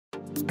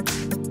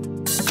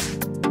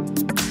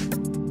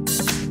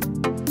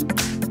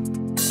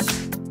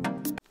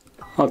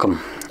Welcome,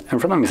 in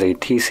front of me is a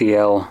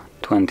TCL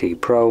 20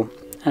 Pro,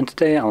 and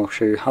today I'll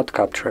show you how to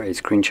capture a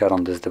screenshot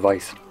on this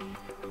device.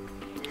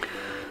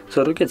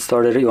 So to get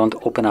started, you want to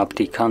open up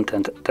the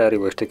content that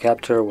you wish to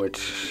capture,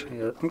 which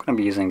I'm going to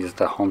be using just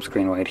the home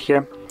screen right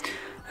here.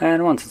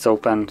 And once it's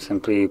open,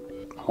 simply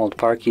hold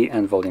power key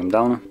and volume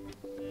down.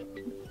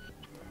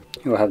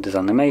 You will have this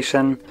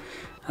animation,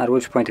 at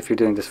which point, if you're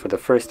doing this for the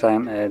first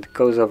time, it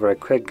goes over a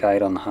quick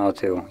guide on how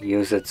to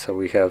use it. So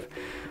we have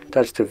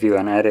touch to view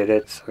and edit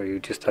it, so you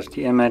just touch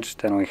the image,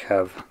 then we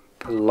have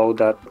below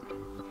that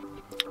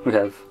we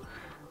have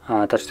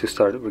touch to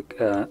start a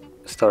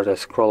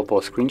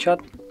scrollable screenshot,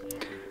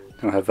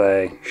 then we have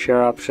a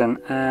share option,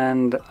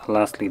 and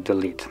lastly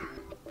delete,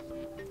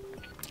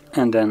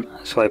 and then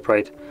swipe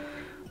right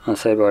on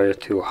sidebar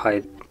to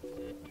hide.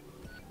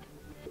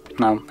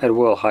 Now it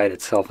will hide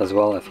itself as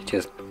well if you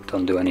just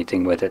don't do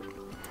anything with it.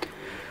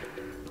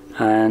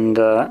 And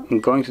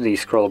going to the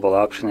scrollable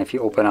option, if you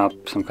open up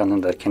some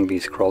content that can be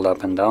scrolled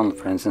up and down,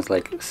 for instance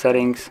like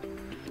settings,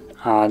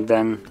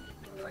 then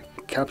if I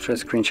capture a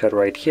screenshot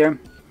right here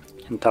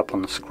and tap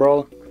on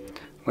scroll,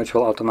 which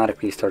will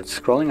automatically start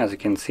scrolling, as you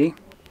can see.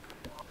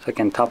 So I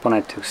can tap on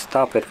it to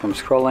stop it from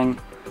scrolling,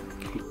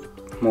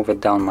 move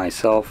it down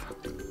myself,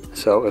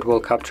 so it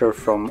will capture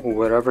from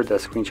wherever the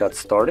screenshot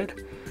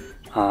started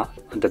at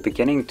the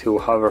beginning to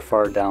however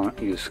far down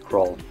you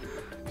scroll.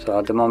 So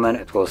at the moment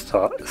it will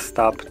stop the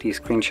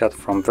screenshot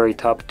from very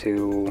top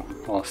to,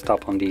 well,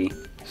 stop on the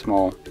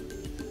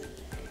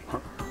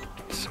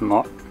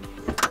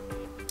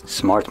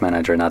smart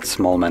manager, not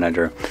small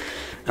manager.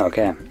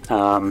 Okay,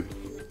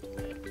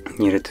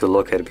 needed to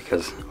look at it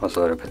because it was a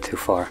little bit too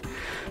far.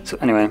 So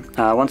anyway,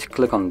 once you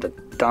click on the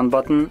done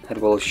button, it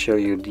will show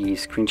you the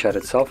screenshot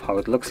itself, how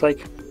it looks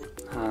like.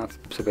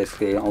 So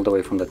basically all the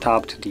way from the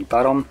top to the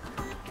bottom.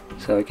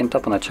 So you can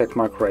tap on a check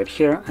mark right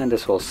here and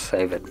this will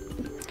save it.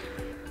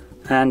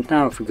 And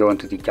now if we go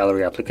into the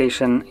gallery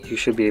application, you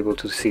should be able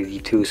to see the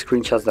two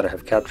screenshots that I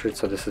have captured.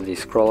 So this is the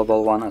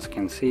scrollable one, as you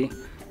can see,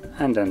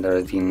 and then there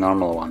is the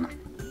normal one.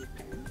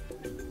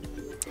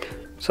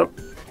 So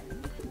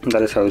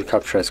that is how you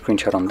capture a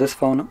screenshot on this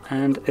phone,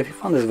 and if you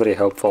found this very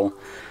helpful,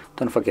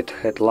 don't forget to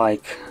hit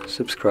like,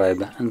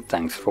 subscribe, and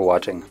thanks for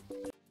watching.